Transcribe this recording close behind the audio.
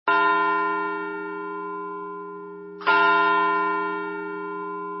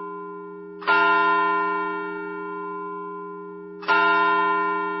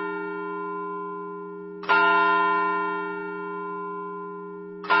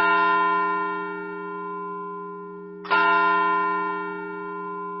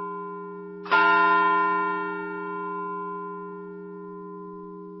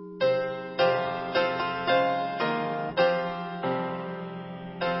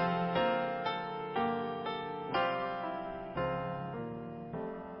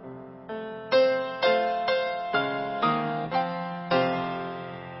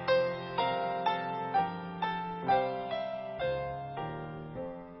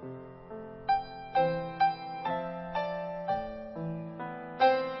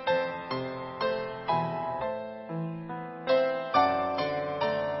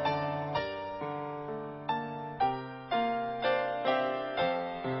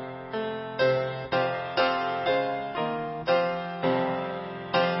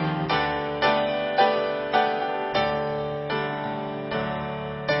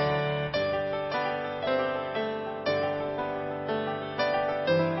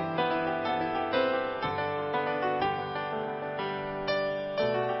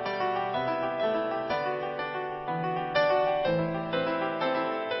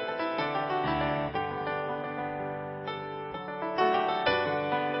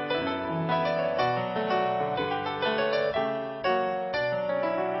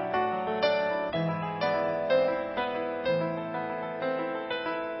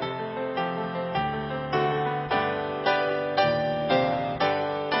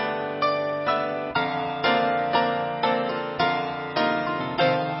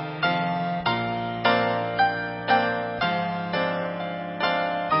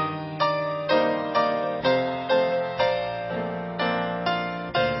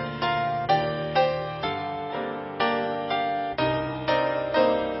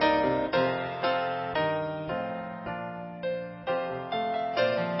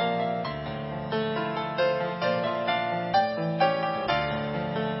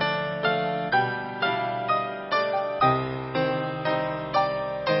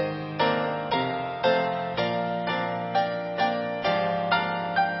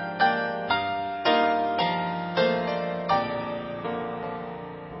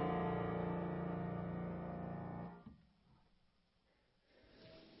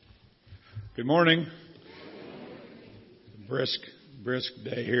Good morning. Brisk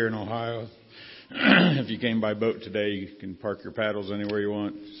day here in Ohio. If you came by boat today, you can park your paddles anywhere you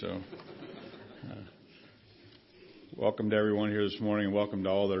want. So, welcome to everyone here this morning, and welcome to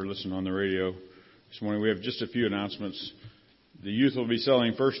all that are listening on the radio this morning. We have just a few announcements. The youth will be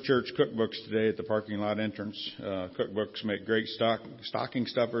selling First Church cookbooks today at the parking lot entrance. Cookbooks make great stocking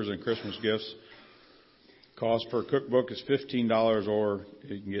stuffers and Christmas gifts. Cost per cookbook is $15, or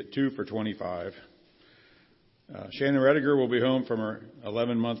you can get two for $25. Shannon Rediger will be home from her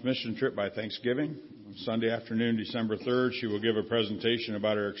 11-month mission trip by Thanksgiving. On Sunday afternoon, December 3rd, she will give a presentation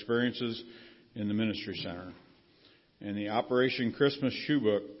about her experiences in the Ministry Center. And the Operation Christmas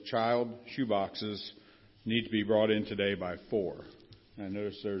child shoeboxes need to be brought in today by 4. And I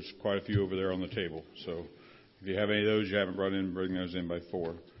notice there's quite a few over there on the table. So if you have any of those you haven't brought in, bring those in by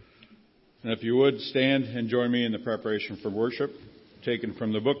 4. And if you would, stand and join me in the preparation for worship, taken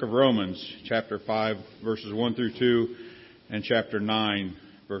from the book of Romans, chapter 5, verses 1 through 2, and chapter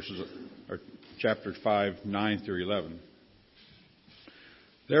 5, 9 through 11.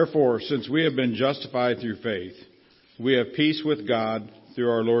 Therefore, since we have been justified through faith, we have peace with God through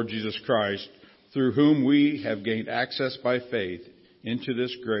our Lord Jesus Christ, through whom we have gained access by faith into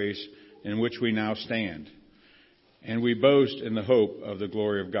this grace in which we now stand. And we boast in the hope of the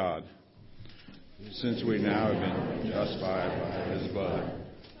glory of God. Since we now have been justified by His blood,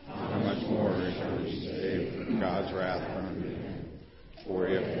 how much more shall we be saved from God's wrath from Him? For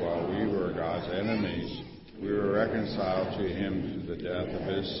if, while we were God's enemies, we were reconciled to Him through the death of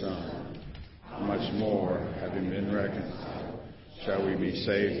His Son, how much more, having been reconciled, shall we be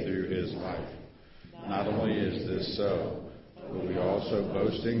saved through His life? Not only is this so, but we also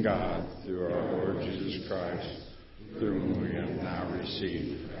boast in God through our Lord Jesus Christ, through whom we have now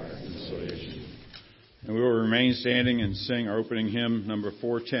received reconciliation. And we will remain standing and sing our opening hymn, number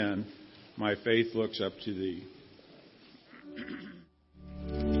 410, My Faith Looks Up to Thee.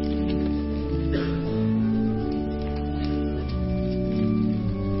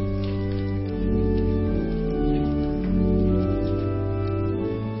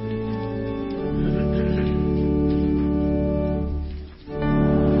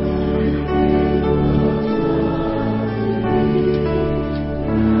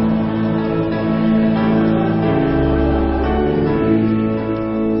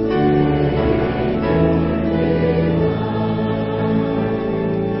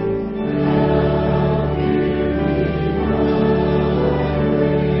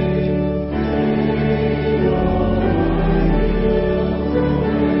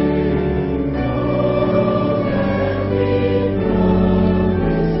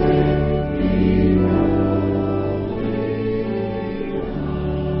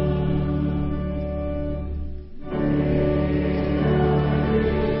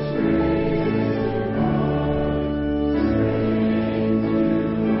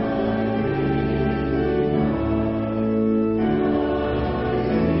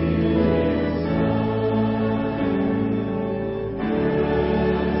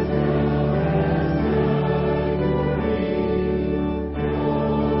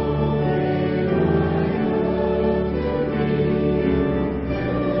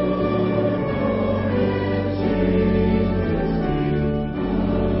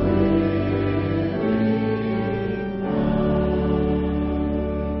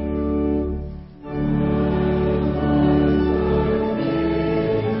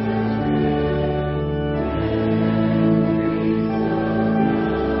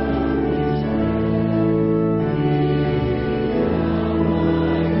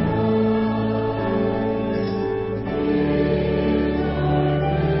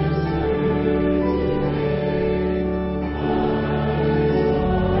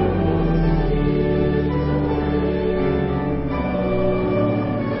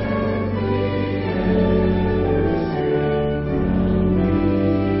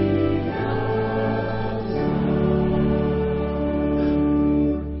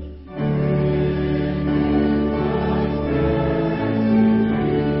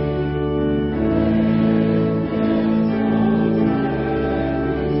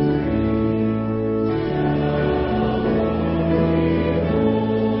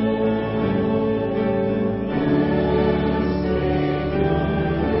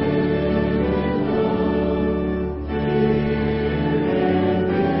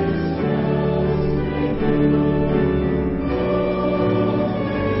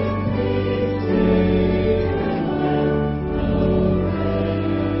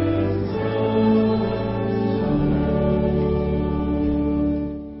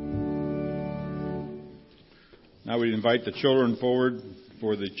 Now we invite the children forward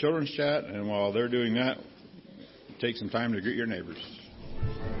for the children's chat. And while they're doing that, take some time to greet your neighbors.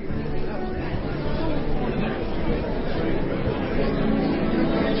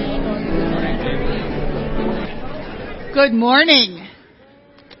 Good morning.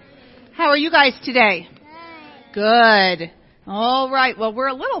 How are you guys today? Good. All right. Well, we're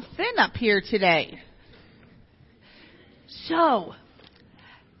a little thin up here today. So,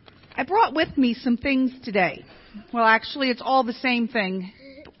 I brought with me some things today. Well, actually, it's all the same thing.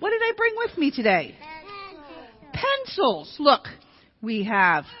 But what did I bring with me today? Pencils. Look, we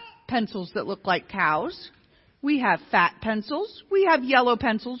have pencils that look like cows. We have fat pencils. We have yellow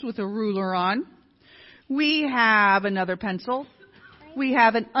pencils with a ruler on. We have another pencil. We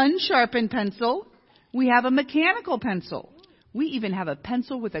have an unsharpened pencil. We have a mechanical pencil. We even have a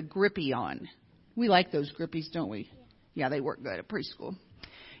pencil with a grippy on. We like those grippies, don't we? Yeah, they work good at preschool.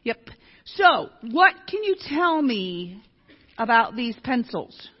 Yep. So, what can you tell me about these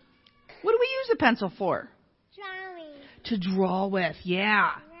pencils? What do we use a pencil for? Drawing. To draw with, yeah.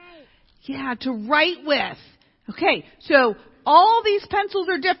 Right. Yeah, to write with. Okay, so all these pencils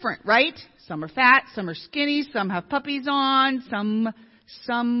are different, right? Some are fat, some are skinny, some have puppies on,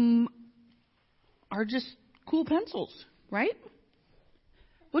 some are just cool pencils, right?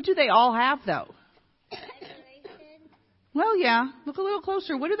 What do they all have, though? Well, yeah. Look a little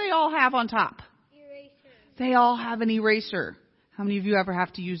closer. What do they all have on top? Eraser. They all have an eraser. How many of you ever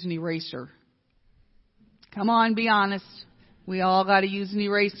have to use an eraser? Come on, be honest. We all got to use an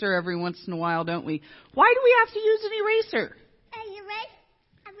eraser every once in a while, don't we? Why do we have to use an eraser?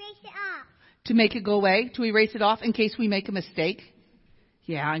 Erase it off. To make it go away? To erase it off in case we make a mistake?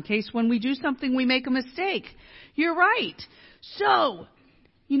 Yeah, in case when we do something we make a mistake. You're right. So,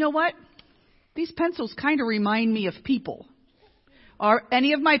 you know what? These pencils kind of remind me of people. Are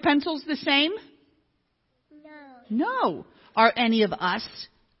any of my pencils the same? No. Are any of us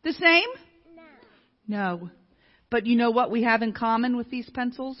the same? No. But you know what we have in common with these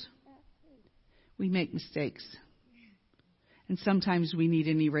pencils? We make mistakes. And sometimes we need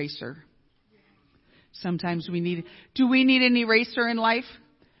an eraser. Sometimes we need... Do we need an eraser in life?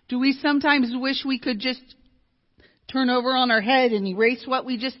 Do we sometimes wish we could just turn over on our head and erase what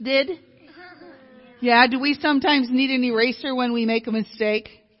we just did? Yeah, do we sometimes need an eraser when we make a mistake?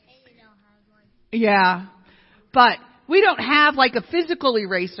 Yeah, but we don't have like a physical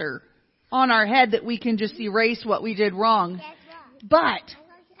eraser on our head that we can just erase what we did wrong. But,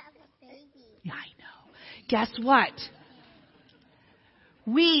 yeah, I know. Guess what?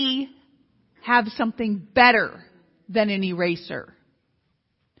 We have something better than an eraser.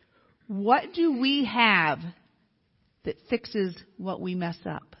 What do we have that fixes what we mess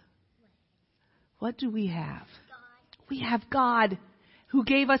up? What do we have? We have God, who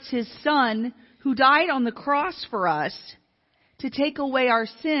gave us His Son, who died on the cross for us to take away our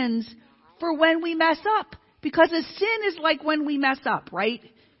sins for when we mess up. Because a sin is like when we mess up, right?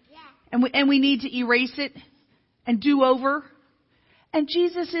 Yeah. And we need to erase it and do over. And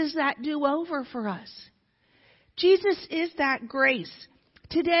Jesus is that do over for us. Jesus is that grace.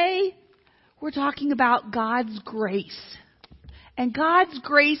 Today, we're talking about God's grace. And God's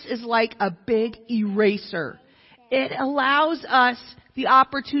grace is like a big eraser. It allows us the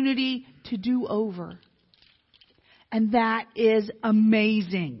opportunity to do over. And that is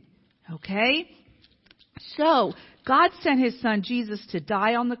amazing. Okay? So, God sent His Son Jesus to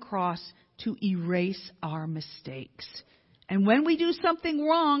die on the cross to erase our mistakes. And when we do something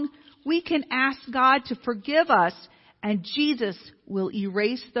wrong, we can ask God to forgive us, and Jesus will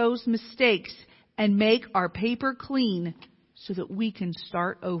erase those mistakes and make our paper clean so that we can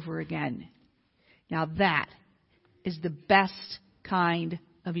start over again. Now that is the best kind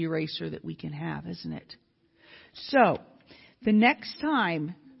of eraser that we can have, isn't it? So, the next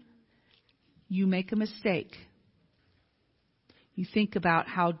time you make a mistake, you think about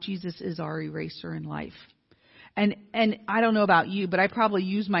how Jesus is our eraser in life. And I don't know about you, but I probably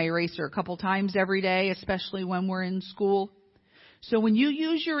use my eraser a couple times every day, especially when we're in school. So when you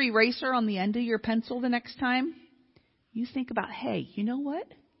use your eraser on the end of your pencil the next time, you think about, hey, you know what?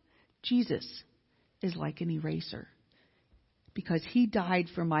 Jesus is like an eraser because He died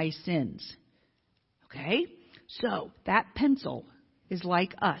for my sins. Okay? So that pencil is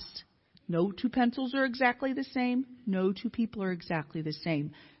like us. No two pencils are exactly the same. No two people are exactly the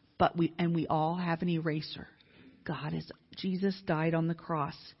same. But we all have an eraser. Jesus died on the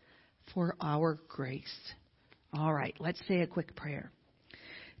cross for our grace. All right, let's say a quick prayer.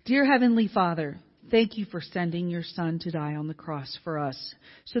 Dear Heavenly Father, thank You for sending Your Son to die on the cross for us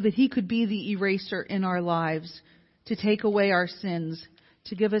so that He could be the eraser in our lives, to take away our sins,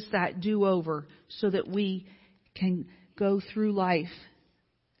 to give us that do-over so that we can go through life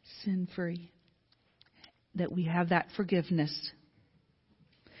sin-free, that we have that forgiveness.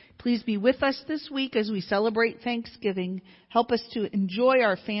 Please be with us this week as we celebrate Thanksgiving. Help us to enjoy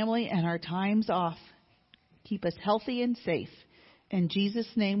our family and our times off. Keep us healthy and safe. In Jesus'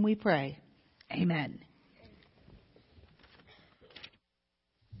 name we pray. Amen.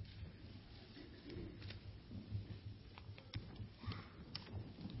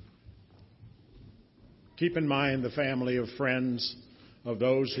 Keep in mind the family of friends of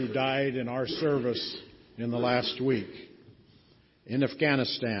those who died in our service in the last week. In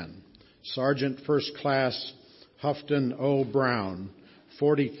Afghanistan, Sergeant First Class Houghton O. Brown,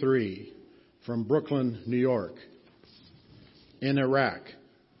 43, from Brooklyn, New York. In Iraq,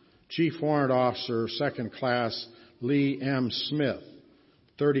 Chief Warrant Officer Second Class Lee M. Smith,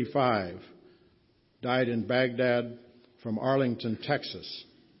 35, died in Baghdad from Arlington, Texas.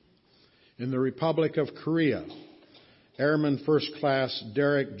 In the Republic of Korea, Airman First Class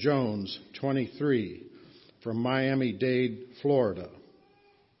Derek Jones, 23, from Miami-Dade, Florida.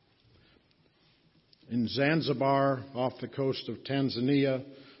 In Zanzibar, off the coast of Tanzania,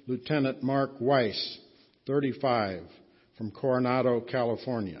 Lieutenant Mark Weiss, 35, from Coronado,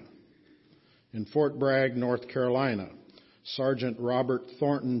 California. In Fort Bragg, North Carolina, Sergeant Robert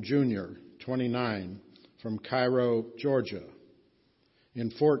Thornton, Jr., 29, from Cairo, Georgia. In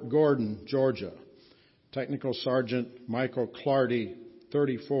Fort Gordon, Georgia, Technical Sergeant Michael Clardy,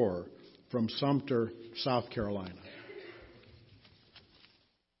 34, from Sumter, South Carolina.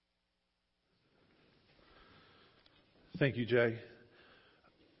 Thank you, Jay.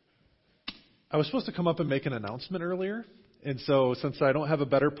 I was supposed to come up and make an announcement earlier, and so since I don't have a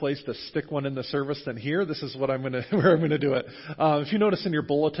better place to stick one in the service than here, this is what where I'm going to do it. If you notice in your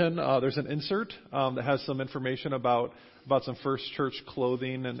bulletin, there's an insert that has some information about some First Church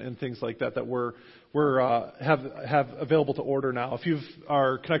clothing and things like that we're have available to order now. If you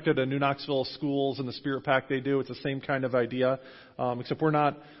are connected to New Knoxville schools and the Spirit Pack they do, it's the same kind of idea, except we're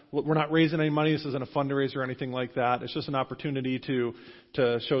not raising any money. This isn't a fundraiser or anything like that. It's just an opportunity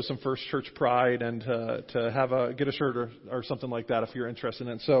to show some First Church pride and to get a shirt or something like that if you're interested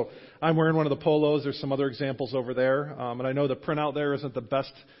in it. So I'm wearing one of the polos. There's some other examples over there, and I know the printout there isn't the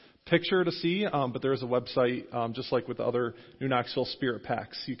best picture to see, but there is a website, just like with the other New Knoxville Spirit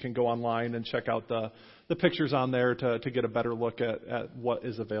Packs. You can go online and check out the pictures on there to get a better look at what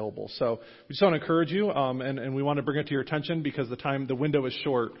is available. So we just want to encourage you, and we want to bring it to your attention because the window is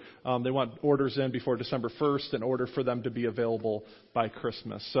short. They want orders in before December 1st in order for them to be available by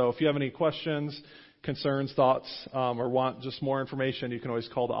Christmas. So if you have any questions, concerns, thoughts, or want just more information, you can always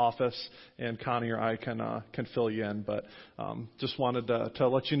call the office, and Connie or I can fill you in. But just wanted to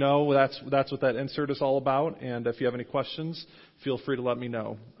let you know that's what that insert is all about. And if you have any questions, feel free to let me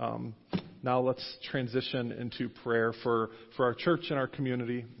know. Now let's transition into prayer for our church and our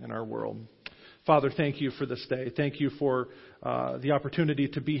community and our world. Father, thank you for this day. Thank you for the opportunity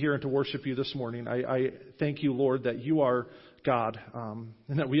to be here and to worship you this morning. I thank you, Lord, that you are God,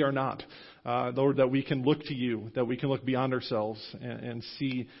 and that we are not. Lord, that we can look to you, that we can look beyond ourselves and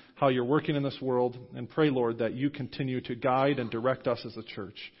see how you're working in this world, and pray, Lord, that you continue to guide and direct us as a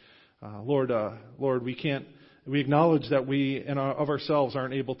church. Lord, we acknowledge that we of ourselves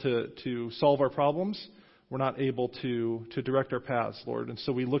aren't able to solve our problems. We're not able to direct our paths, Lord. And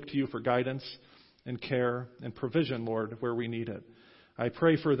so we look to you for guidance and care and provision, Lord, where we need it. I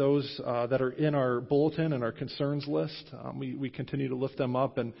pray for those that are in our bulletin and our concerns list. We continue to lift them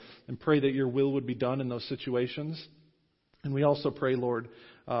up and pray that your will would be done in those situations. And we also pray, Lord,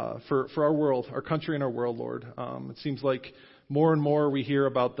 for our world, our country and our world, Lord. It seems like more and more we hear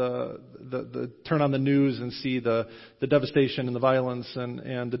about the turn on the news and see the devastation and the violence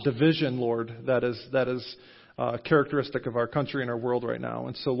and the division, Lord, that is characteristic of our country and our world right now.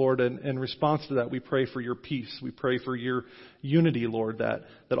 And so, Lord, in response to that, we pray for your peace. We pray for your unity, Lord, that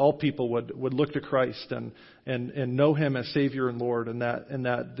all people would look to Christ and know him as Savior and Lord, and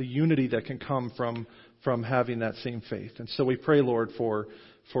that the unity that can come from having that same faith. And so we pray, Lord, for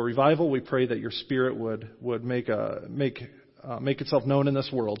revival. We pray that your Spirit would make itself known in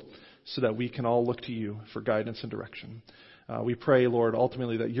this world so that we can all look to you for guidance and direction. We pray, Lord,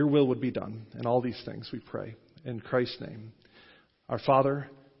 ultimately that your will would be done. In all these things we pray. In Christ's name. Our Father,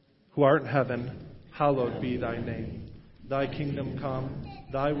 who art in heaven, hallowed be thy name. Thy kingdom come,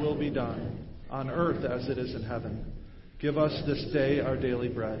 thy will be done, on earth as it is in heaven. Give us this day our daily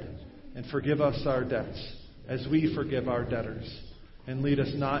bread, and forgive us our debts, as we forgive our debtors. And lead us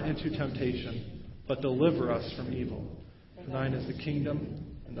not into temptation, but deliver us from evil. For thine is the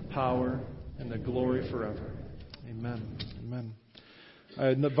kingdom, and the power, and the glory forever. Amen. Amen. I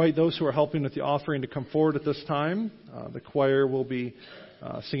invite those who are helping with the offering to come forward at this time. The choir will be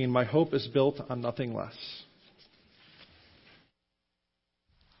singing My Hope is Built on Nothing Less.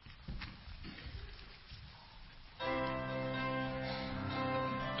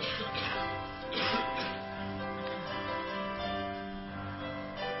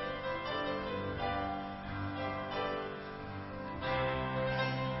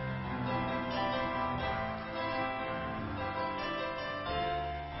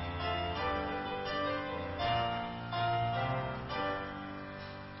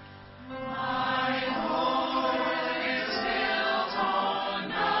 My hope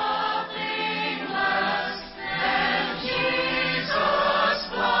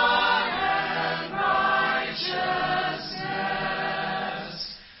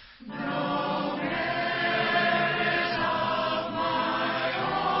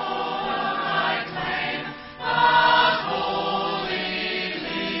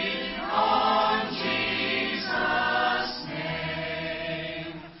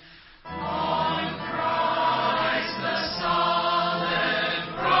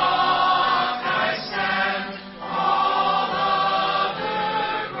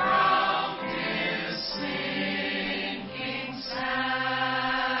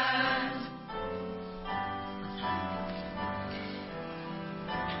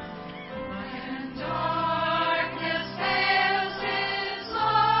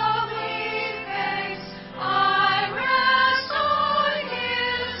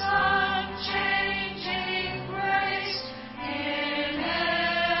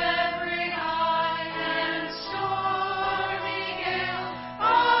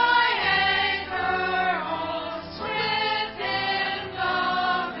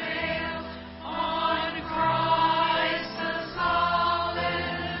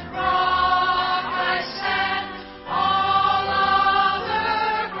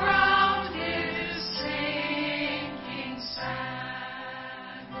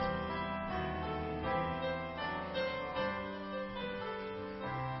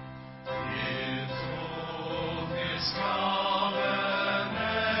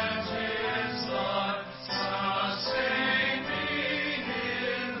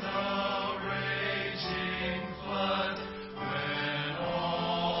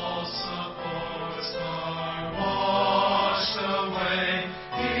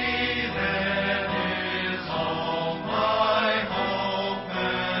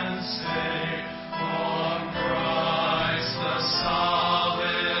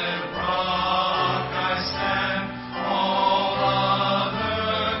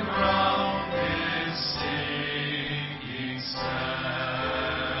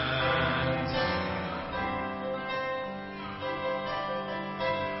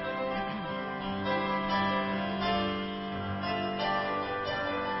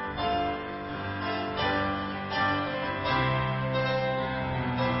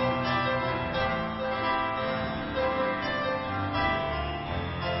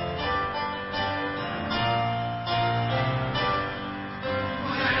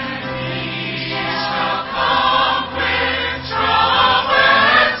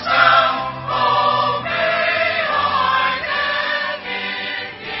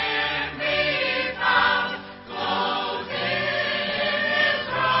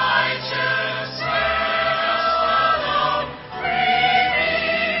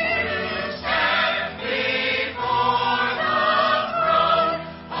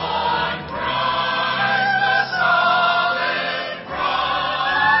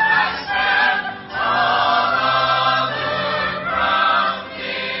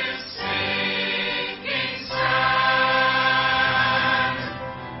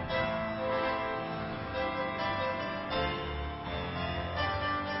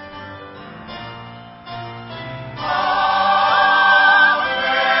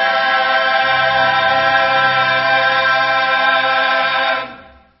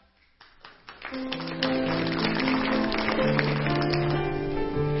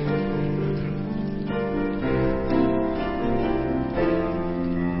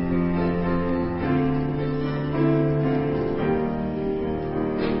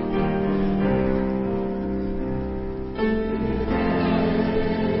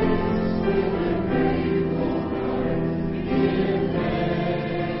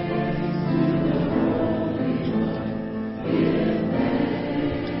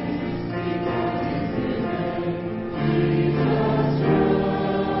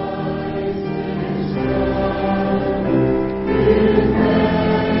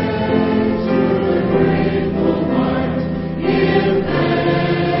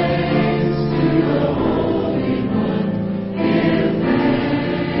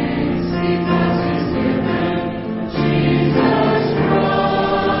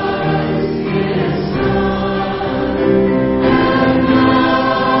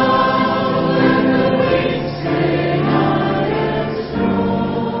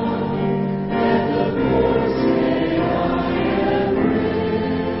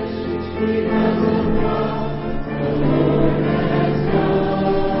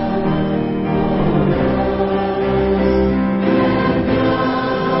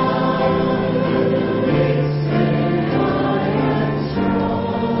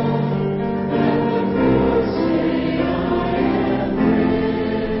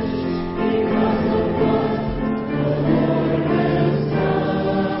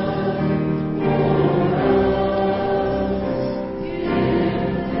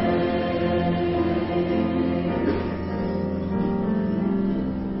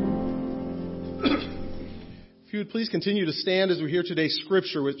please continue to stand as we hear today's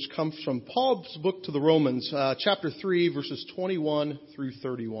scripture, which comes from Paul's book to the Romans, chapter 3, verses 21 through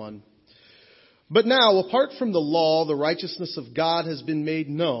 31. But now, apart from the law, the righteousness of God has been made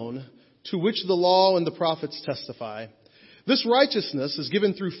known, to which the law and the prophets testify. This righteousness is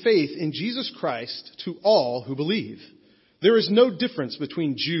given through faith in Jesus Christ to all who believe. There is no difference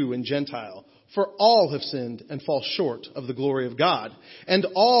between Jew and Gentile, for all have sinned and fall short of the glory of God, and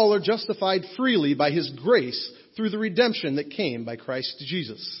all are justified freely by his grace through the redemption that came by Christ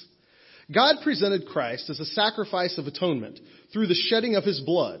Jesus. God presented Christ as a sacrifice of atonement through the shedding of his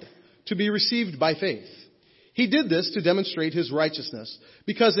blood to be received by faith. He did this to demonstrate his righteousness,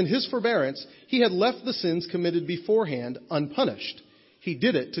 because in his forbearance he had left the sins committed beforehand unpunished. He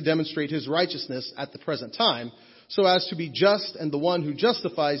did it to demonstrate his righteousness at the present time, so as to be just and the one who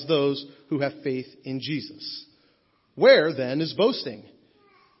justifies those who have faith in Jesus. Where then is boasting?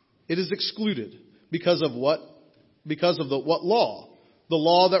 It is excluded. Because of what? Because of what law? The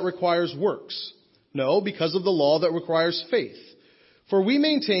law that requires works. No, because of the law that requires faith. For we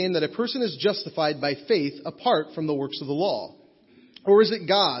maintain that a person is justified by faith apart from the works of the law. Or is it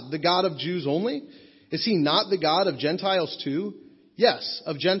God, the God of Jews only? Is he not the God of Gentiles too? Yes,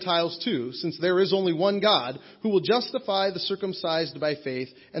 of Gentiles too, since there is only one God who will justify the circumcised by faith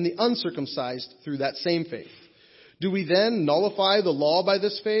and the uncircumcised through that same faith. Do we then nullify the law by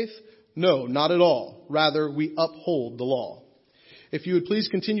this faith? No, not at all. Rather, we uphold the law. If you would please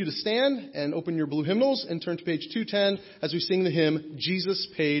continue to stand and open your blue hymnals and turn to page 210 as we sing the hymn, Jesus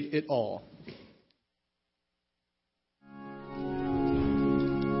Paid It All.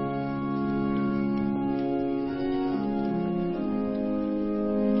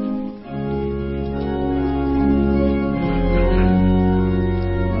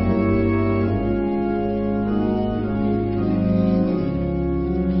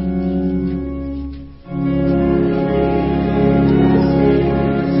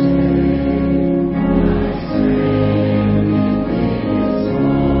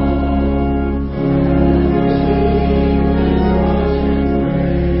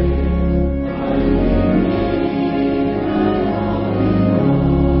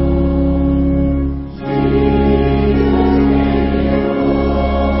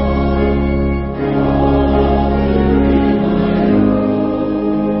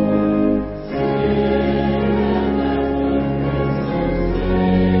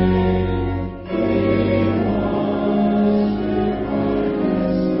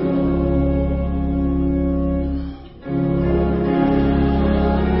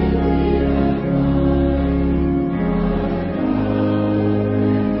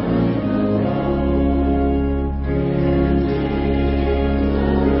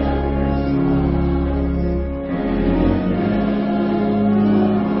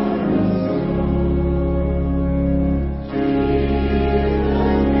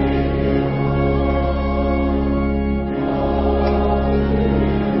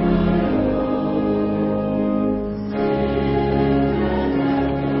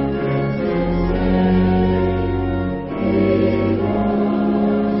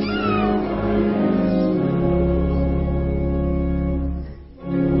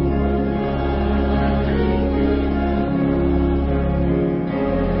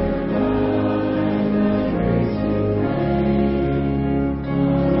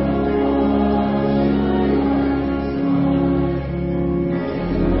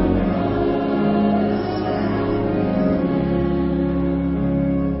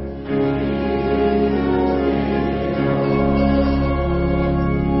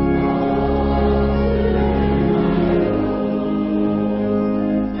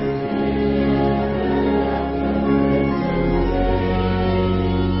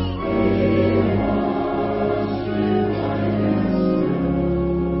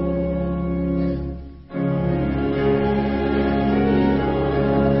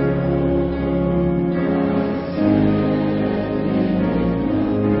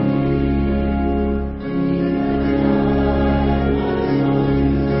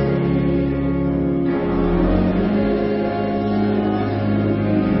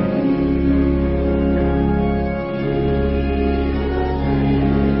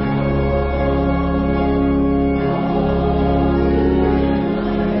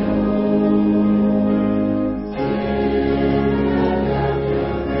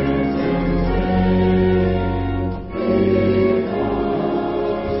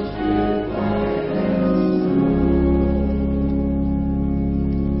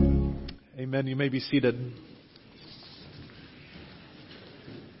 Amen. You may be seated.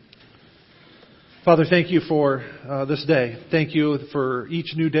 Father, thank you for this day. Thank you for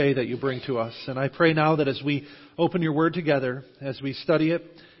each new day that you bring to us. And I pray now that as we open your word together, as we study it,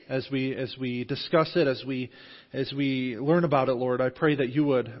 as we discuss it, as we learn about it, Lord, I pray that you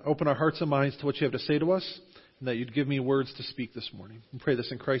would open our hearts and minds to what you have to say to us, and that you'd give me words to speak this morning. We pray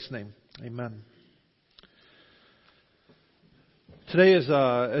this in Christ's name. Amen. Today is,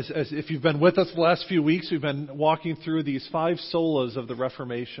 as if you've been with us the last few weeks, we've been walking through these 5 solas of the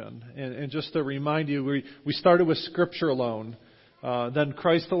Reformation. And just to remind you, we started with Scripture alone, then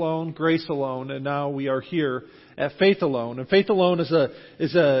Christ alone, grace alone, and now we are here at faith alone. And faith alone is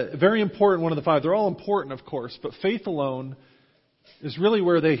a very important one of the 5. They're all important, of course, but faith alone is really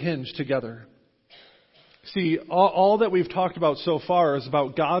where they hinge together. See, all that we've talked about so far is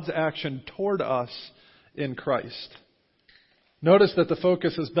about God's action toward us in Christ. Notice that the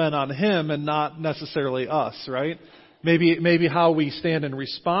focus has been on Him and not necessarily us, right? Maybe how we stand in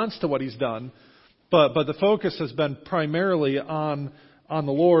response to what He's done, but the focus has been primarily on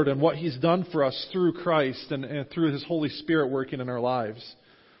the Lord and what He's done for us through Christ and through His Holy Spirit working in our lives.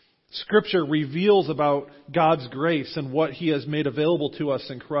 Scripture reveals about God's grace and what He has made available to us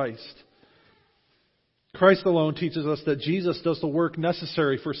in Christ. Christ alone teaches us that Jesus does the work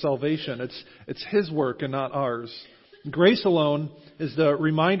necessary for salvation. It's His work and not ours. Grace alone is the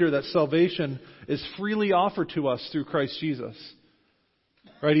reminder that salvation is freely offered to us through Christ Jesus.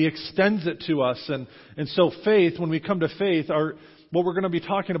 Right? He extends it to us. And so faith, when we come to faith, what we're going to be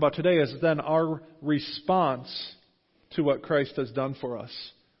talking about today is then our response to what Christ has done for us.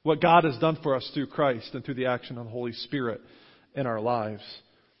 What God has done for us through Christ and through the action of the Holy Spirit in our lives.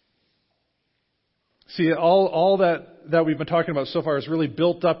 See, all that we've been talking about so far is really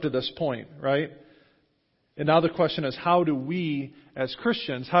built up to this point, right? And now the question is, how do we as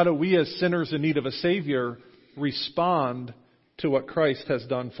Christians, how do we as sinners in need of a Savior respond to what Christ has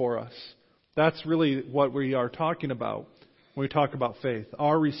done for us? That's really what we are talking about when we talk about faith.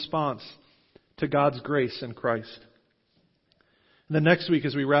 Our response to God's grace in Christ. And then next week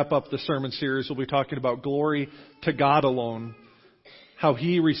as we wrap up the sermon series, we'll be talking about glory to God alone. How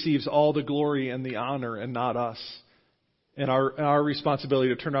He receives all the glory and the honor and not us. And our responsibility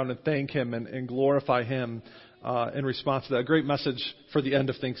to turn around and thank Him and glorify Him in response to that. A great message for the end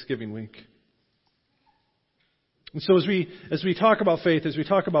of Thanksgiving week. And so as we talk about faith, as we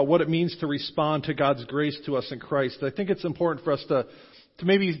talk about what it means to respond to God's grace to us in Christ, I think it's important for us to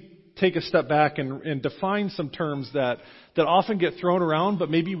maybe take a step back and define some terms that often get thrown around, but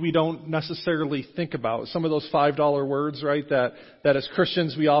maybe we don't necessarily think about. Some of those $5 words, right, that as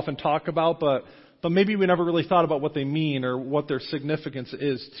Christians we often talk about, but maybe we never really thought about what they mean or what their significance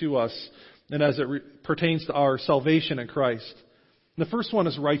is to us and as it pertains to our salvation in Christ. And the first one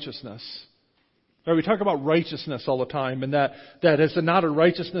is righteousness. Right, we talk about righteousness all the time, and that is not a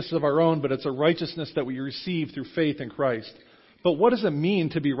righteousness of our own, but it's a righteousness that we receive through faith in Christ. But what does it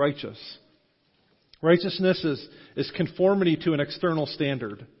mean to be righteous? Righteousness is conformity to an external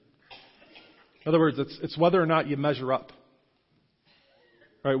standard. In other words, it's whether or not you measure up.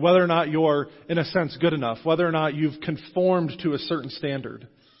 Right? Whether or not you're, in a sense, good enough. Whether or not you've conformed to a certain standard.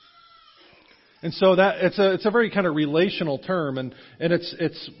 And so that it's a very kind of relational term, and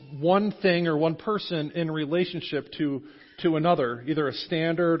it's one thing or one person in relationship to another, either a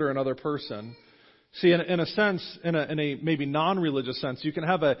standard or another person. See, in a sense, in a maybe non-religious sense, you can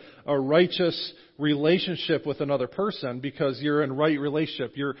have a righteous relationship with another person because you're in right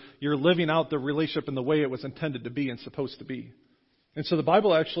relationship. You're living out the relationship in the way it was intended to be and supposed to be. And so the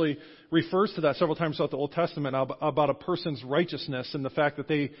Bible actually refers to that several times throughout the Old Testament about a person's righteousness and the fact that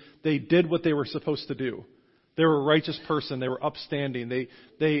they did what they were supposed to do. They were a righteous person. They were upstanding.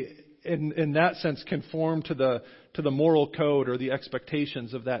 They in that sense conformed to the moral code or the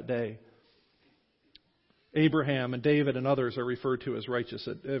expectations of that day. Abraham and David and others are referred to as righteous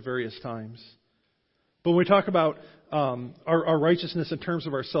at various times. But when we talk about our righteousness in terms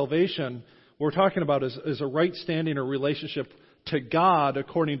of our salvation, what we're talking about is a right standing or relationship to God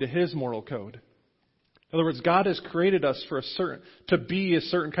according to His moral code. In other words, God has created us to be a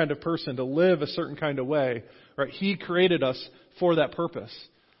certain kind of person, to live a certain kind of way. Right? He created us for that purpose.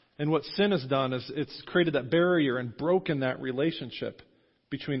 And what sin has done is it's created that barrier and broken that relationship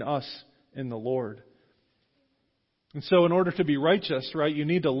between us and the Lord. And so in order to be righteous, right, you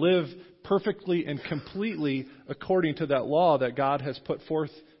need to live perfectly and completely according to that law that God has put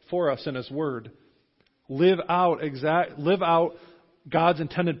forth for us in His Word. Live out God's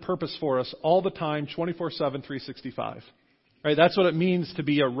intended purpose for us all the time, 24/7, 365. Right? That's what it means to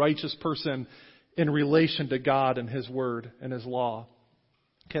be a righteous person in relation to God and His Word and His law.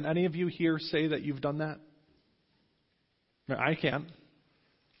 Can any of you here say that you've done that? I can't.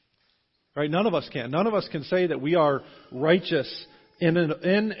 Right? None of us can. None of us can say that we are righteous in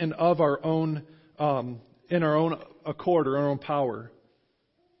and of our own in our own accord or our own power.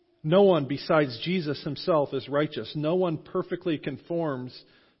 No one besides Jesus himself is righteous. No one perfectly conforms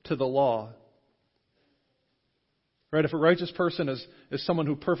to the law. Right? If a righteous person is someone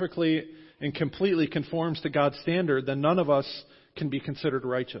who perfectly and completely conforms to God's standard, then none of us can be considered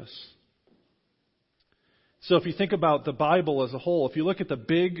righteous. So if you think about the Bible as a whole, if you look at the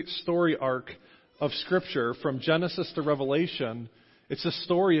big story arc of Scripture from Genesis to Revelation, it's a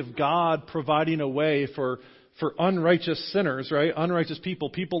story of God providing a way for unrighteous sinners, right? Unrighteous people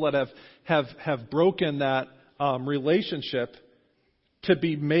that have broken that relationship to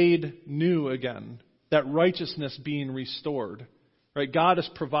be made new again. That righteousness being restored. Right? God has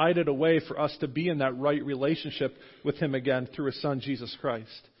provided a way for us to be in that right relationship with Him again through His Son, Jesus Christ.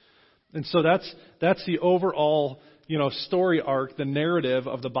 And so that's the overall, story arc, the narrative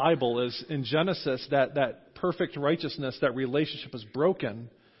of the Bible is in Genesis that perfect righteousness, that relationship is broken.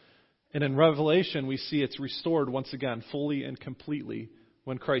 And in Revelation, we see it's restored once again, fully and completely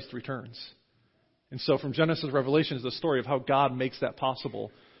when Christ returns. And so from Genesis to Revelation is the story of how God makes that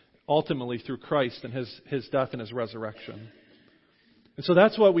possible, ultimately through Christ and His death and His resurrection. And so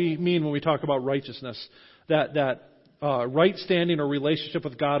that's what we mean when we talk about righteousness, that right standing or relationship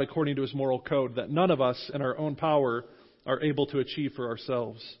with God according to His moral code that none of us in our own power are able to achieve for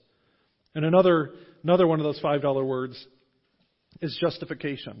ourselves. And another one of those $5 words is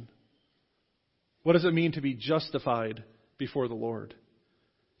justification. What does it mean to be justified before the Lord?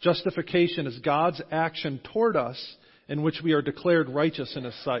 Justification is God's action toward us in which we are declared righteous in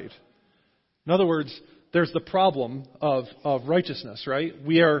His sight. In other words, there's the problem of righteousness, right?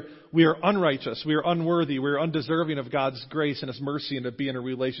 We are unrighteous. We are unworthy. We are undeserving of God's grace and His mercy and to be in a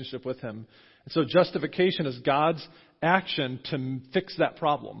relationship with Him. And so justification is God's action to fix that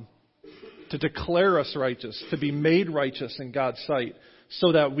problem, to declare us righteous, to be made righteous in God's sight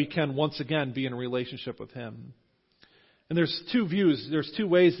so that we can once again be in a relationship with Him. And there's two views. There's two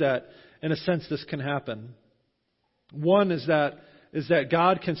ways that, in a sense, this can happen. One is that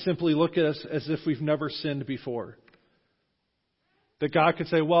God can simply look at us as if we've never sinned before. That God could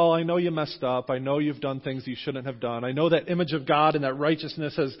say, well, I know you messed up. I know you've done things you shouldn't have done. I know that image of God and that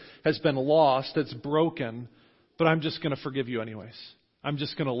righteousness has been lost. It's broken. But I'm just going to forgive you anyways. I'm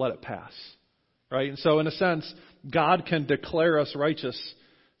just going to let it pass. Right? And so in a sense, God can declare us righteous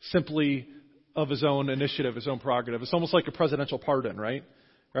simply of His own initiative, His own prerogative. It's almost like a presidential pardon, right?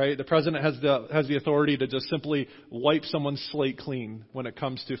 Right? The president has the authority to just simply wipe someone's slate clean when it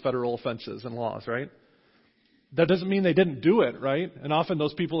comes to federal offenses and laws, right? That doesn't mean they didn't do it, right? And often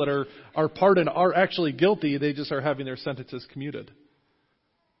those people that are pardoned are actually guilty. They just are having their sentences commuted.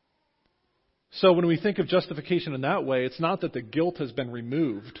 So when we think of justification in that way, it's not that the guilt has been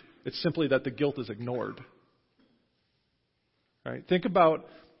removed. It's simply that the guilt is ignored. Right? Think about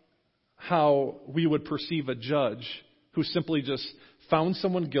how we would perceive a judge who simply just found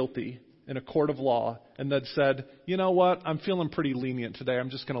someone guilty in a court of law and then said, you know what, I'm feeling pretty lenient today. I'm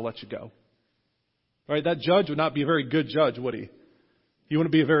just going to let you go. Right? That judge would not be a very good judge, would he? He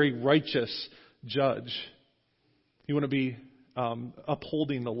wouldn't be a very righteous judge. He wouldn't be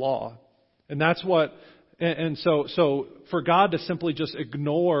upholding the law. And that's what, and so for God to simply just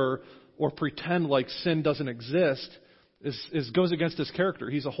ignore or pretend like sin doesn't exist goes against His character.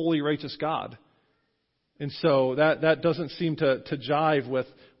 He's a holy, righteous God. And so that doesn't seem to jive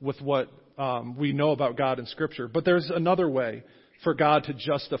with what we know about God in Scripture. But there's another way for God to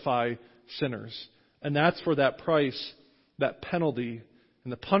justify sinners. And that's for that price, that penalty,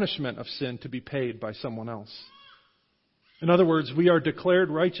 and the punishment of sin to be paid by someone else. In other words, we are declared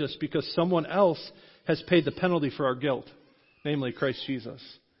righteous because someone else has paid the penalty for our guilt, namely Christ Jesus.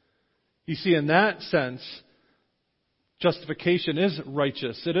 You see, in that sense, justification is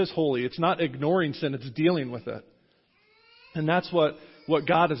righteous. It is holy. It's not ignoring sin. It's dealing with it. And that's what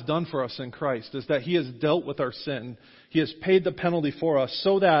God has done for us in Christ, is that He has dealt with our sin. He has paid the penalty for us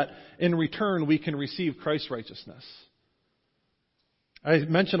so that in return we can receive Christ's righteousness. I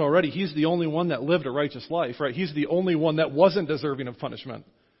mentioned already, He's the only one that lived a righteous life, right? He's the only one that wasn't deserving of punishment.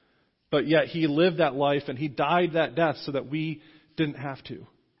 But yet He lived that life and He died that death so that we didn't have to.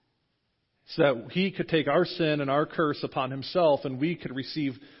 So that He could take our sin and our curse upon Himself and we could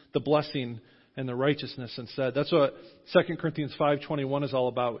receive the blessing and the righteousness instead. That's what 2 Corinthians 5:21 is all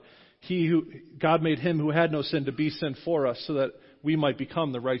about. God made Him who had no sin to be sin for us so that we might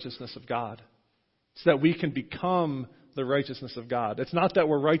become the righteousness of God. So that we can become the righteousness of God. It's not that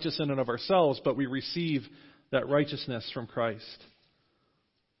we're righteous in and of ourselves, but we receive that righteousness from Christ.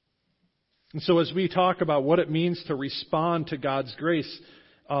 And so as we talk about what it means to respond to God's grace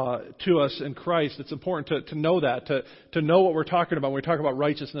to us in Christ, it's important to know that, to know what we're talking about when we talk about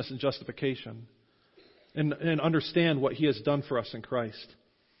righteousness and justification. and understand what He has done for us in Christ.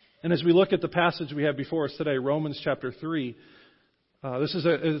 And as we look at the passage we have before us today, Romans chapter 3,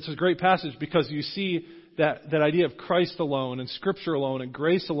 it's a great passage because you see that idea of Christ alone and Scripture alone and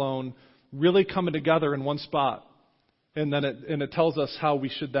grace alone really coming together in one spot. And then it tells us how we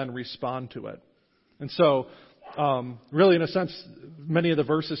should then respond to it. And so, really, in a sense, many of the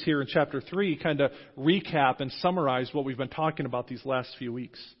verses here in chapter 3 kind of recap and summarize what we've been talking about these last few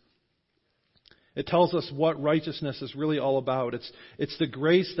weeks. It tells us what righteousness is really all about. It's the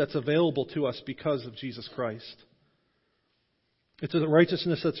grace that's available to us because of Jesus Christ. It's a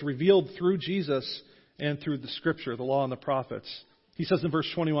righteousness that's revealed through Jesus and through the Scripture, the law and the prophets. He says in verse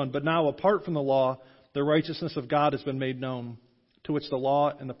 21, "But now, apart from the law, the righteousness of God has been made known, to which the law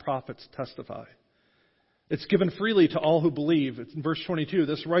and the prophets testify." It's given freely to all who believe. It's in verse 22,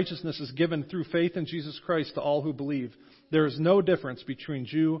 "This righteousness is given through faith in Jesus Christ to all who believe. There is no difference between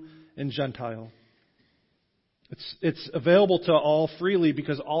Jew and Gentile." It's available to all freely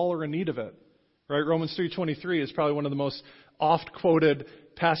because all are in need of it. Right? Romans 3:23 is probably one of the most oft quoted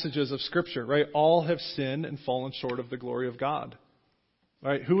passages of Scripture. Right? All have sinned and fallen short of the glory of God.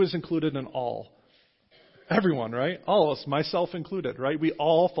 Right? Who is included in all? Everyone, right? All of us, myself included, right? We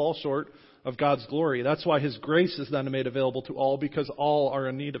all fall short of God's glory. That's why His grace is then made available to all, because all are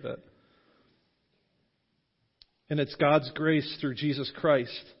in need of it. And it's God's grace through Jesus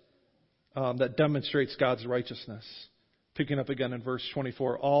Christ that demonstrates God's righteousness. Picking up again in verse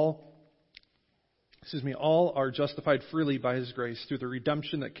 24, all are justified freely by His grace through the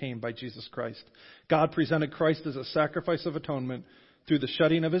redemption that came by Jesus Christ. God presented Christ as a sacrifice of atonement through the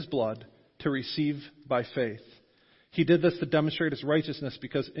shedding of His blood to receive by faith. He did this to demonstrate His righteousness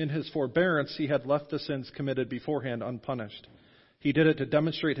because in His forbearance He had left the sins committed beforehand unpunished. He did it to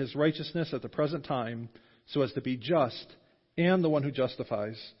demonstrate His righteousness at the present time so as to be just and the one who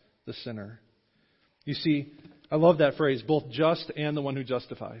justifies the sinner. You see, I love that phrase, both just and the one who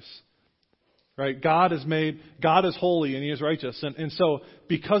justifies. Right? God is holy and He is righteous. And so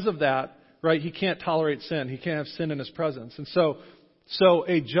because of that, right, He can't tolerate sin. He can't have sin in His presence. And so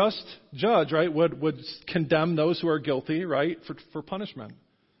a just judge, right, would condemn those who are guilty, right, for punishment.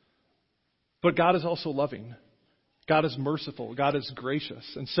 But God is also loving. God is merciful. God is gracious.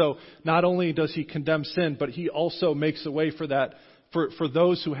 And so not only does He condemn sin, but He also makes a way for that, for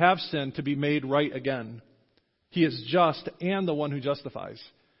those who have sinned to be made right again. He is just and the one who justifies.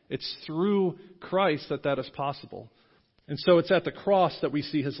 It's through Christ that is possible. And so it's at the cross that we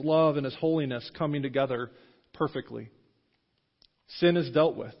see His love and His holiness coming together perfectly. Sin is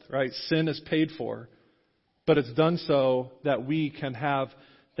dealt with, right? Sin is paid for. But it's done so that we can have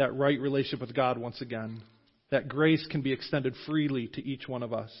that right relationship with God once again. That grace can be extended freely to each one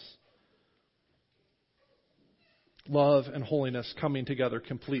of us. Love and holiness coming together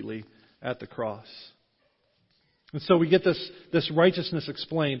completely at the cross. And so we get this righteousness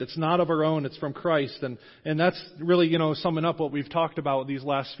explained. It's not of our own, it's from Christ. And that's really, summing up what we've talked about these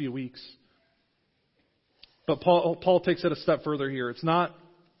last few weeks. But Paul takes it a step further here. It's not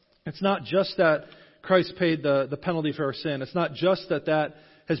just that Christ paid the penalty for our sin. It's not just that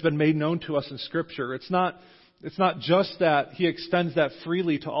has been made known to us in Scripture. It's not just that He extends that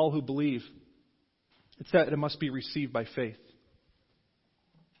freely to all who believe. It's that it must be received by faith.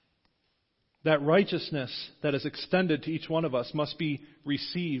 That righteousness that is extended to each one of us must be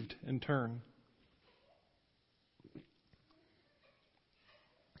received in turn.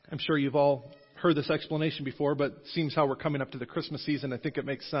 I'm sure you've all heard this explanation before, but it seems how we're coming up to the Christmas season, I think it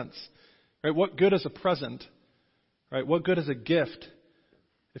makes sense. Right? What good is a present? Right? What good is a gift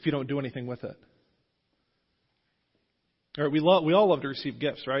if you don't do anything with it? Right? We all love to receive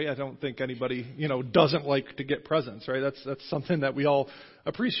gifts, right? I don't think anybody, doesn't like to get presents, right? That's something that we all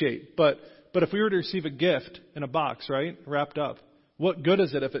appreciate. But if we were to receive a gift in a box, right, wrapped up, what good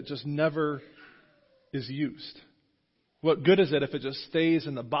is it if it just never is used? What good is it if it just stays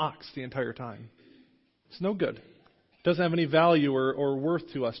in the box the entire time? It's no good. It doesn't have any value or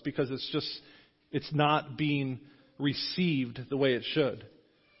worth to us because it's not being received the way it should.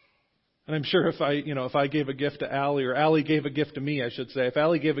 And I'm sure if I gave a gift to Allie, or Allie gave a gift to me, I should say, if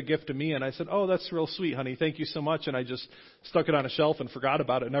Allie gave a gift to me and I said, "Oh, that's real sweet, honey, thank you so much," and I just stuck it on a shelf and forgot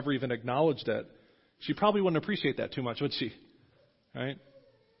about it, never even acknowledged it, she probably wouldn't appreciate that too much, would she? Right?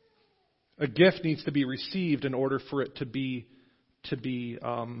 A gift needs to be received in order for it to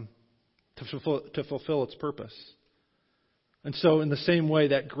fulfill its purpose. And so in the same way,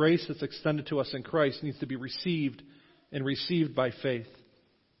 that grace that's extended to us in Christ needs to be received and received by faith.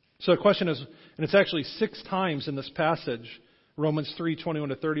 So the question is, and it's actually 6 times in this passage, Romans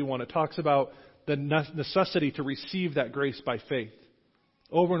 3:21-31, it talks about the necessity to receive that grace by faith.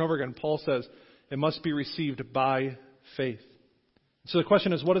 Over and over again, Paul says, It must be received by faith. So the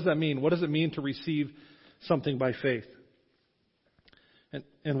question is, what does that mean? What does it mean to receive something by faith?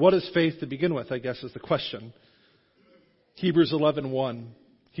 And what is faith to begin with, I guess, is the question. Hebrews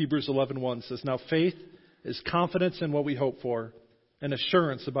 11:1 says, "Now faith is confidence in what we hope for and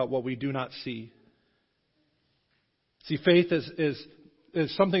assurance about what we do not see." See, faith is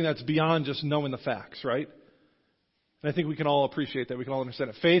something that's beyond just knowing the facts, right? And I think we can all appreciate that. We can all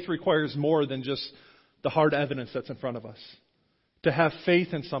understand it. Faith requires more than just the hard evidence that's in front of us. To have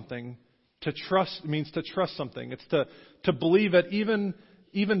faith in something, to trust, means to trust something. It's to believe it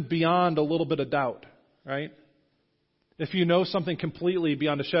even beyond a little bit of doubt, right? If you know something completely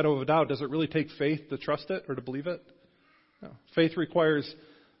beyond a shadow of a doubt, does it really take faith to trust it or to believe it? No. Faith requires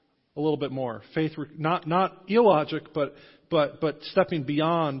a little bit more. Faith, not illogic, but stepping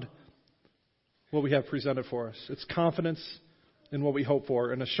beyond what we have presented for us. It's confidence in what we hope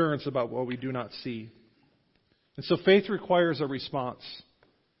for and assurance about what we do not see. And so faith requires a response.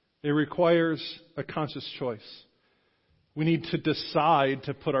 It requires a conscious choice. We need to decide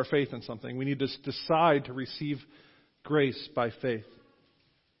to put our faith in something. We need to decide to receive grace by faith.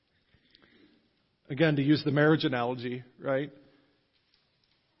 Again, to use the marriage analogy, right?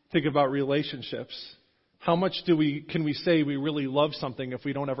 Think about relationships. How much can we say we really love something if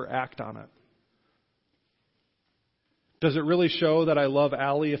we don't ever act on it? Does it really show that I love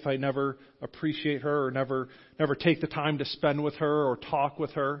Allie if I never appreciate her or never take the time to spend with her or talk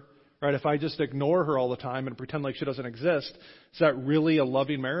with her? Right? If I just ignore her all the time and pretend like she doesn't exist, is that really a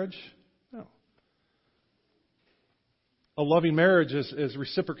loving marriage? No. A loving marriage is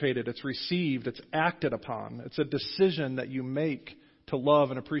reciprocated, it's received, it's acted upon. It's a decision that you make to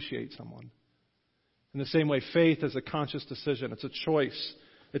love and appreciate someone. In the same way, faith is a conscious decision. It's a choice.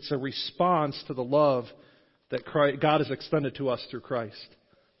 It's a response to the love that God has extended to us through Christ.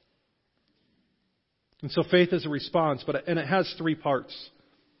 And so faith is a response, and it has three parts.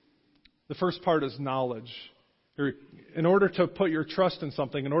 The first part is knowledge. In order to put your trust in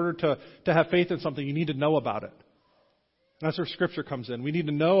something, in order to have faith in something, you need to know about it. And that's where Scripture comes in. We need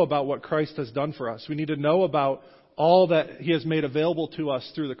to know about what Christ has done for us. We need to know about all that He has made available to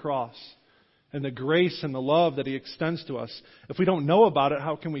us through the cross and the grace and the love that He extends to us. If we don't know about it,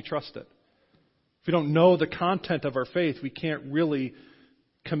 how can we trust it? If we don't know the content of our faith, we can't really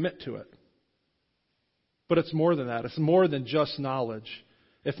commit to it. But it's more than that. It's more than just knowledge.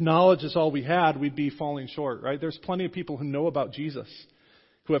 If knowledge is all we had, we'd be falling short, right? There's plenty of people who know about Jesus,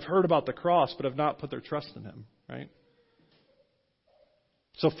 who have heard about the cross, but have not put their trust in Him, right?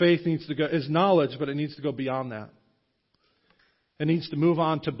 So faith is knowledge, but it needs to go beyond that. It needs to move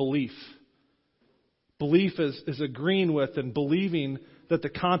on to belief. Belief is agreeing with and believing that the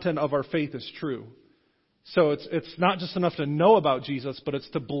content of our faith is true. So it's not just enough to know about Jesus, but it's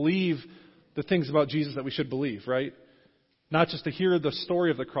to believe the things about Jesus that we should believe, right? Not just to hear the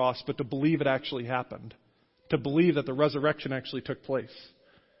story of the cross, but to believe it actually happened. To believe that the resurrection actually took place.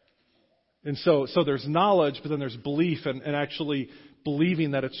 And so there's knowledge, but then there's belief and actually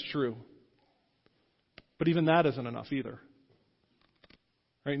believing that it's true. But even that isn't enough either.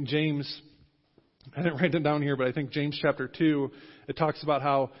 Right? In James, I didn't write it down here, but I think James chapter 2, it talks about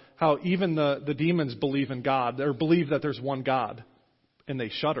how even the demons believe in God, or believe that there's one God, and they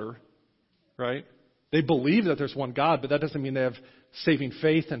shudder, right? They believe that there's one God, but that doesn't mean they have saving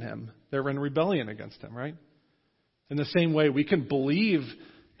faith in Him. They're in rebellion against Him, right? In the same way, we can believe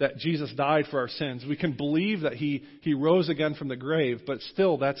that Jesus died for our sins. We can believe that He rose again from the grave, but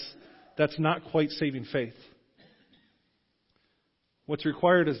still that's not quite saving faith. What's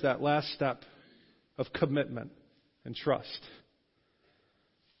required is that last step of commitment and trust.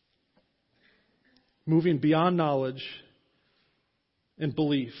 Moving beyond knowledge and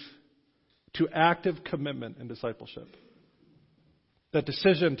belief to active commitment and discipleship. That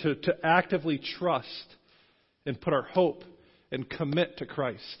decision to actively trust and put our hope and commit to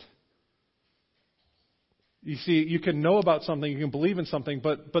Christ. You see, you can know about something, you can believe in something,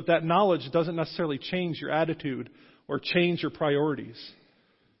 but that knowledge doesn't necessarily change your attitude or change your priorities.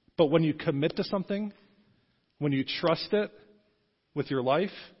 But when you commit to something, when you trust it with your life,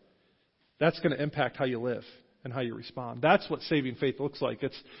 that's going to impact how you live and how you respond. That's what saving faith looks like.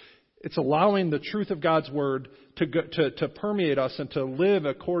 It's allowing the truth of God's Word to permeate us and to live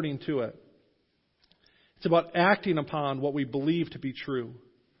according to it. It's about acting upon what we believe to be true.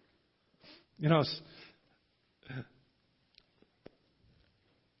 You know,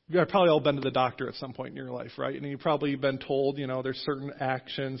 you've probably all been to the doctor at some point in your life, right? And you've probably been told, there's certain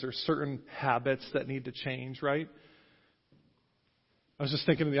actions or certain habits that need to change, right? I was just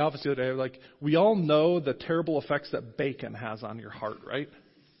thinking in the office the other day, we all know the terrible effects that bacon has on your heart, right?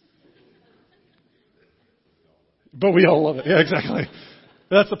 But we all love it. Yeah, exactly.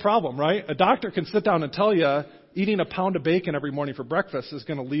 That's the problem, right? A doctor can sit down and tell you eating a pound of bacon every morning for breakfast is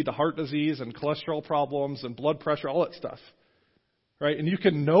going to lead to heart disease and cholesterol problems and blood pressure, all that stuff, right? And you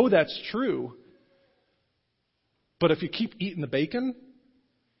can know that's true. But if you keep eating the bacon,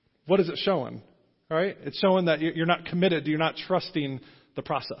 what is it showing? Right? It's showing that you're not committed, you're not trusting the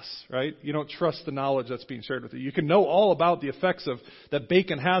process, right? You don't trust the knowledge that's being shared with you. You can know all about the effects of that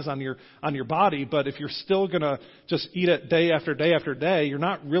bacon has on your body, but if you're still going to just eat it day after day after day, you're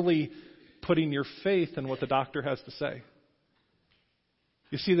not really putting your faith in what the doctor has to say.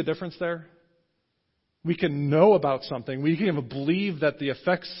 You see the difference there? We can know about something. We can even believe that the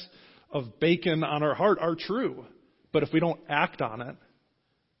effects of bacon on our heart are true. But if we don't act on it,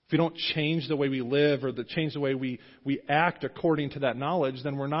 if we don't change the way we live or change the way we act according to that knowledge,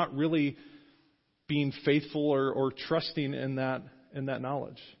 then we're not really being faithful or trusting in that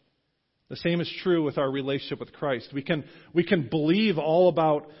knowledge. The same is true with our relationship with Christ. We can believe all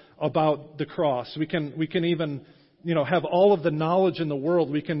about the cross. We can even have all of the knowledge in the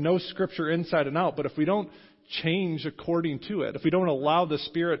world. We can know Scripture inside and out. But if we don't change according to it, if we don't allow the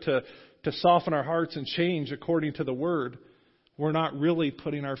Spirit to soften our hearts and change according to the Word, we're not really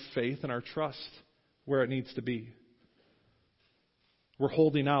putting our faith and our trust where it needs to be. We're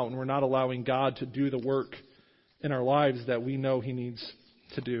holding out and we're not allowing God to do the work in our lives that we know He needs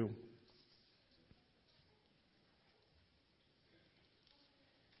to do.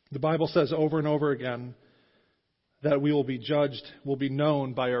 The Bible says over and over again that we will be judged, will be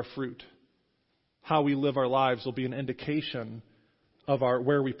known by our fruit. How we live our lives will be an indication of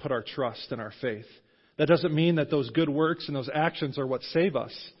where we put our trust and our faith. That doesn't mean that those good works and those actions are what save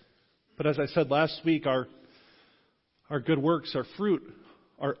us. But as I said last week, our good works, our fruit,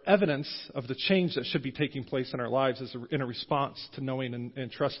 are evidence of the change that should be taking place in our lives in a response to knowing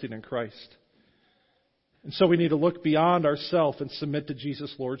and trusting in Christ. And so we need to look beyond ourselves and submit to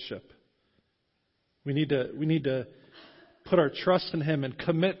Jesus' lordship. We need to put our trust in Him and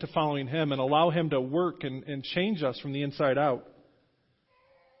commit to following Him and allow Him to work and change us from the inside out.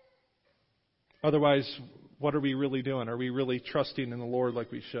 Otherwise, what are we really doing? Are we really trusting in the Lord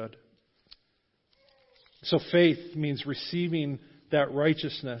like we should? So faith means receiving that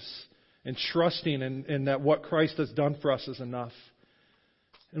righteousness and trusting in that what Christ has done for us is enough.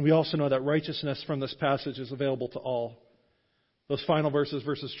 And we also know that righteousness from this passage is available to all. Those final verses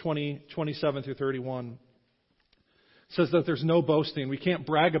 27 through 31, says that there's no boasting. We can't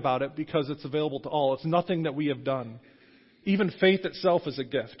brag about it because it's available to all. It's nothing that we have done. Even faith itself is a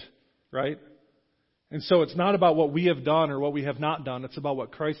gift, right? And so it's not about what we have done or what we have not done. It's about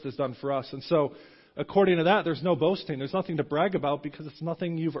what Christ has done for us. And so according to that, there's no boasting. There's nothing to brag about because it's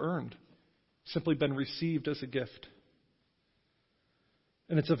nothing you've earned. It's simply been received as a gift.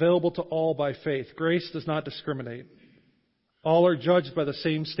 And it's available to all by faith. Grace does not discriminate. All are judged by the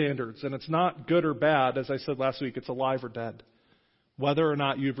same standards. And it's not good or bad, as I said last week. It's alive or dead. Whether or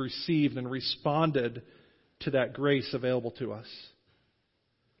not you've received and responded to that grace available to us.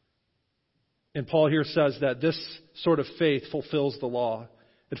 And Paul here says that this sort of faith fulfills the law.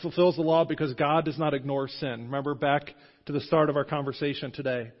 It fulfills the law because God does not ignore sin. Remember back to the start of our conversation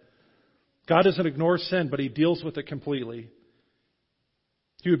today. God doesn't ignore sin, but He deals with it completely.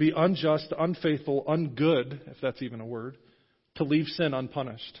 He would be unjust, unfaithful, ungood, if that's even a word, to leave sin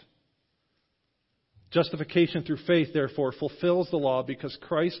unpunished. Justification through faith, therefore, fulfills the law because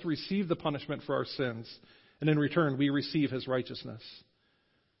Christ received the punishment for our sins, and in return we receive His righteousness.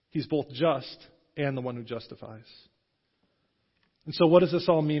 He's both just and the one who justifies. And so what does this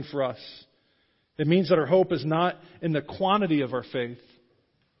all mean for us? It means that our hope is not in the quantity of our faith.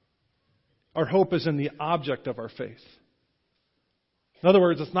 Our hope is in the object of our faith. In other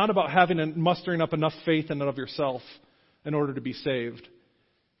words, it's not about having and mustering up enough faith in and of yourself in order to be saved.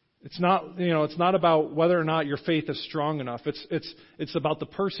 It's not about whether or not your faith is strong enough. It's about the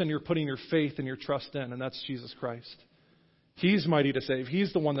person you're putting your faith and your trust in, and that's Jesus Christ. He's mighty to save.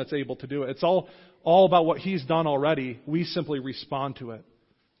 He's the one that's able to do it. It's all about what He's done already. We simply respond to it.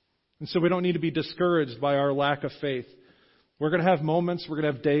 And so we don't need to be discouraged by our lack of faith. We're going to have moments, we're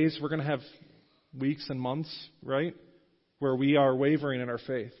going to have days, we're going to have weeks and months, right? Where we are wavering in our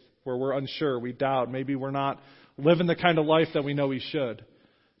faith, where we're unsure, we doubt, maybe we're not living the kind of life that we know we should.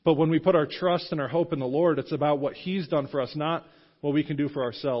 But when we put our trust and our hope in the Lord, it's about what He's done for us, not what we can do for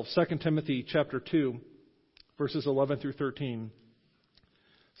ourselves. 2 Timothy chapter 2, verses 11 through 13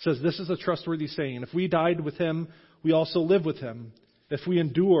 says, "This is a trustworthy saying. If we died with Him, we also live with Him. If we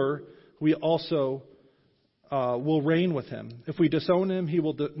endure, we also will reign with Him. If we disown Him, He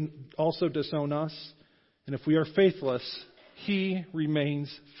will also disown us. And if we are faithless, He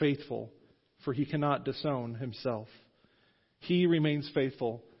remains faithful, for he cannot disown himself. He remains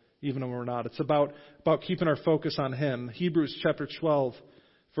faithful even when we're not. It's about keeping our focus on him. Hebrews chapter 12,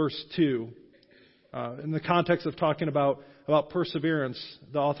 verse 2. In the context of talking about perseverance,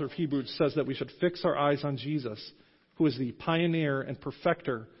 the author of Hebrews says that we should fix our eyes on Jesus, who is the pioneer and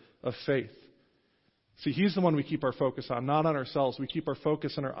perfecter of faith. See, he's the one we keep our focus on, not on ourselves. We keep our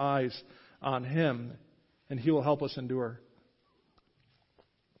focus and our eyes on him, and he will help us endure.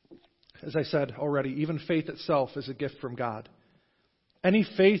 As I said already, even faith itself is a gift from God. Any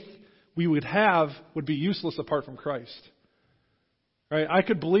faith we would have would be useless apart from Christ. Right? I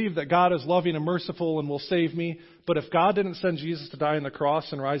could believe that God is loving and merciful and will save me, but if God didn't send Jesus to die on the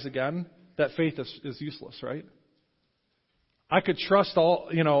cross and rise again, that faith is useless, right? I could trust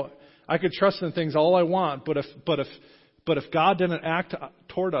in things all I want, but if God didn't act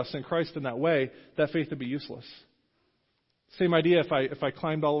toward us in Christ in that way, that faith would be useless. Same idea if I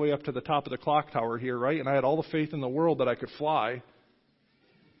climbed all the way up to the top of the clock tower here, right? And I had all the faith in the world that I could fly.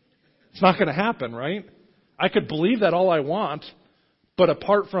 It's not going to happen, right? I could believe that all I want, but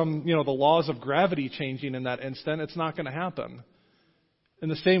apart from, the laws of gravity changing in that instant, it's not going to happen. In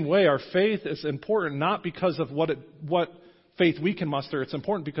the same way, our faith is important not because of what faith we can muster. It's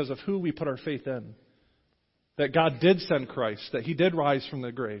important because of who we put our faith in. That God did send Christ, that he did rise from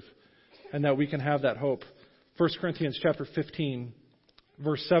the grave, and that we can have that hope. 1 Corinthians chapter 15,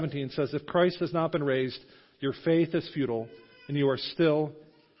 verse 17 says, if Christ has not been raised, your faith is futile, and you are still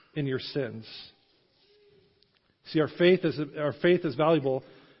in your sins. See, our faith is valuable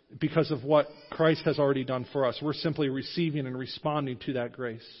because of what Christ has already done for us. We're simply receiving and responding to that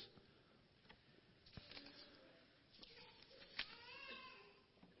grace.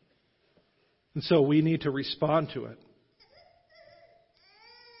 And so we need to respond to it.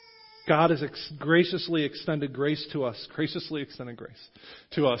 God has graciously extended grace to us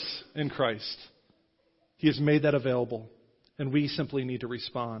in Christ. He has made that available, and we simply need to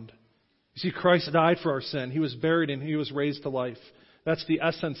respond. You see, Christ died for our sin. He was buried and he was raised to life. That's the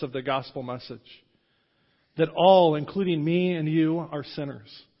essence of the gospel message. That all, including me and you, are sinners.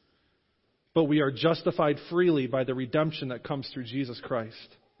 But we are justified freely by the redemption that comes through Jesus Christ.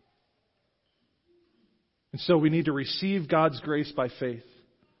 And so we need to receive God's grace by faith.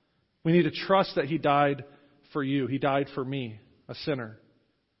 We need to trust that he died for you. He died for me, a sinner.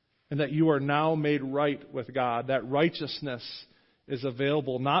 And that you are now made right with God. That righteousness is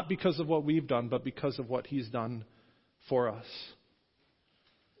available not because of what we've done, but because of what he's done for us.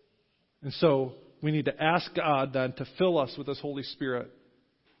 And so we need to ask God then to fill us with his Holy Spirit.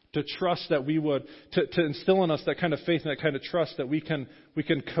 To trust that we would, to instill in us that kind of faith and that kind of trust that we can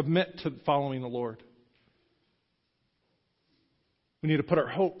commit to following the Lord. We need to put our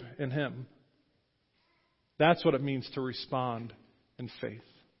hope in him. That's what it means to respond in faith.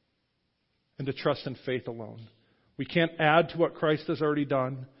 And to trust in faith alone. We can't add to what Christ has already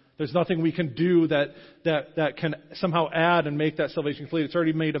done. There's nothing we can do that can somehow add and make that salvation complete. It's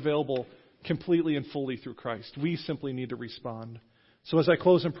already made available completely and fully through Christ. We simply need to respond. So as I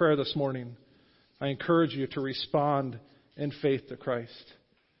close in prayer this morning, I encourage you to respond in faith to Christ.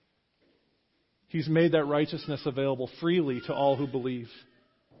 He's made that righteousness available freely to all who believe.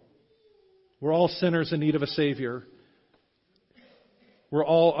 We're all sinners in need of a Savior. We're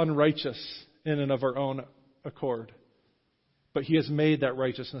all unrighteous in and of our own accord. But he has made that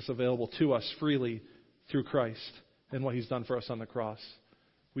righteousness available to us freely through Christ and what he's done for us on the cross.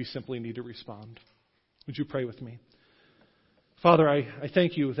 We simply need to respond. Would you pray with me? Father, I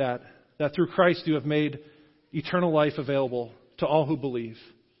thank you that through Christ you have made eternal life available to all who believe.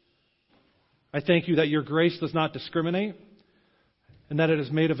 I thank you that your grace does not discriminate and that it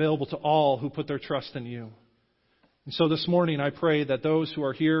is made available to all who put their trust in you. And so this morning I pray that those who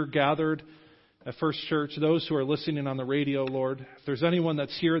are here gathered at First Church, those who are listening on the radio, Lord, if there's anyone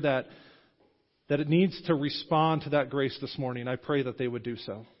that's here that it needs to respond to that grace this morning, I pray that they would do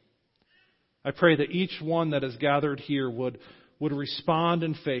so. I pray that each one that is gathered here would respond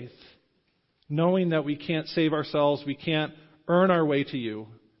in faith, knowing that we can't save ourselves, we can't earn our way to you,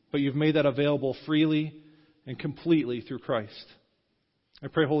 but you've made that available freely and completely through Christ. I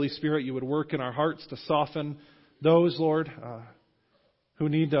pray, Holy Spirit, you would work in our hearts to soften those, Lord, who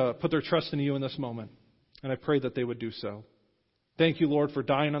need to put their trust in you in this moment. And I pray that they would do so. Thank you, Lord, for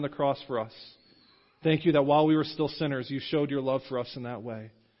dying on the cross for us. Thank you that while we were still sinners, you showed your love for us in that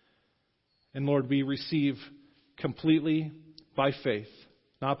way. And Lord, we receive completely by faith,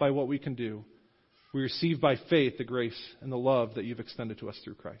 not by what we can do. We receive by faith the grace and the love that you've extended to us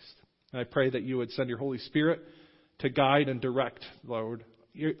through Christ. And I pray that you would send your Holy Spirit to guide and direct, Lord,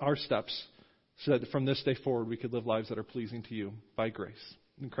 our steps so that from this day forward we could live lives that are pleasing to you by grace.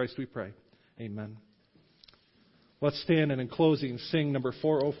 In Christ we pray. Amen. Let's stand and in closing sing number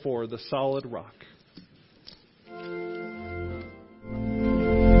 404, The Solid Rock.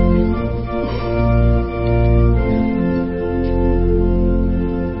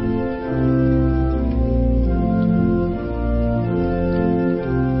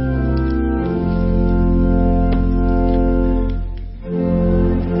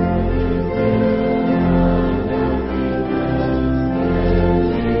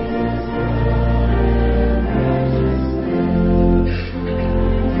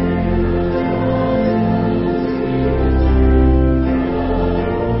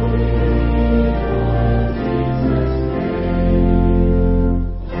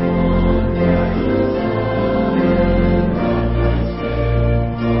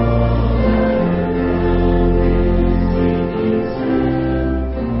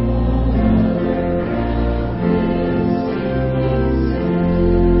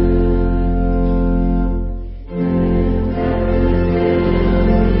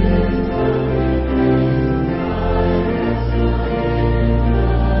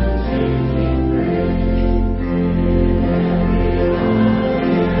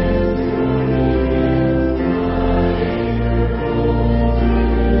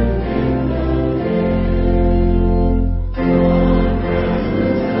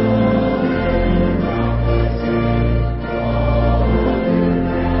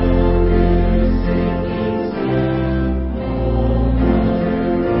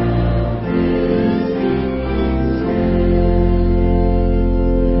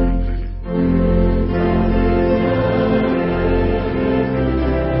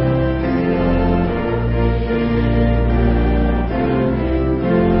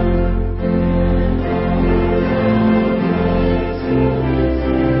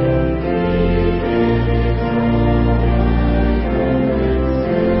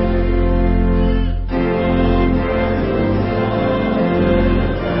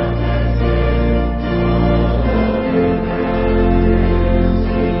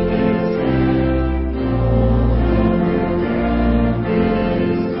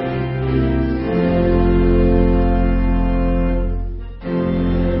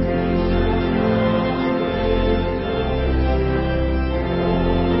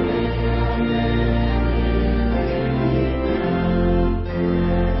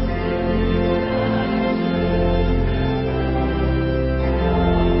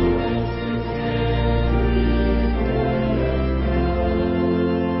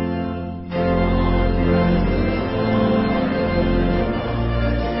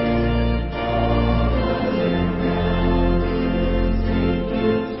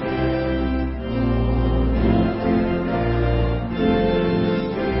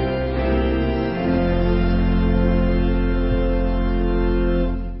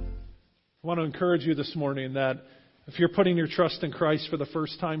 I want to encourage you this morning that if you're putting your trust in Christ for the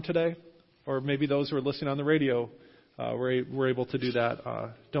first time today, or maybe those who are listening on the radio, we're able to do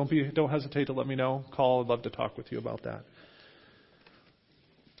that. Don't hesitate to let me know. Call. I'd love to talk with you about that.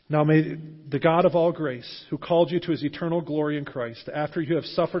 Now may the God of all grace, who called you to his eternal glory in Christ, after you have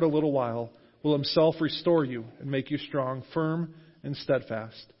suffered a little while, will himself restore you and make you strong, firm, and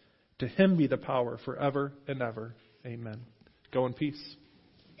steadfast. To him be the power forever and ever. Amen. Go in peace.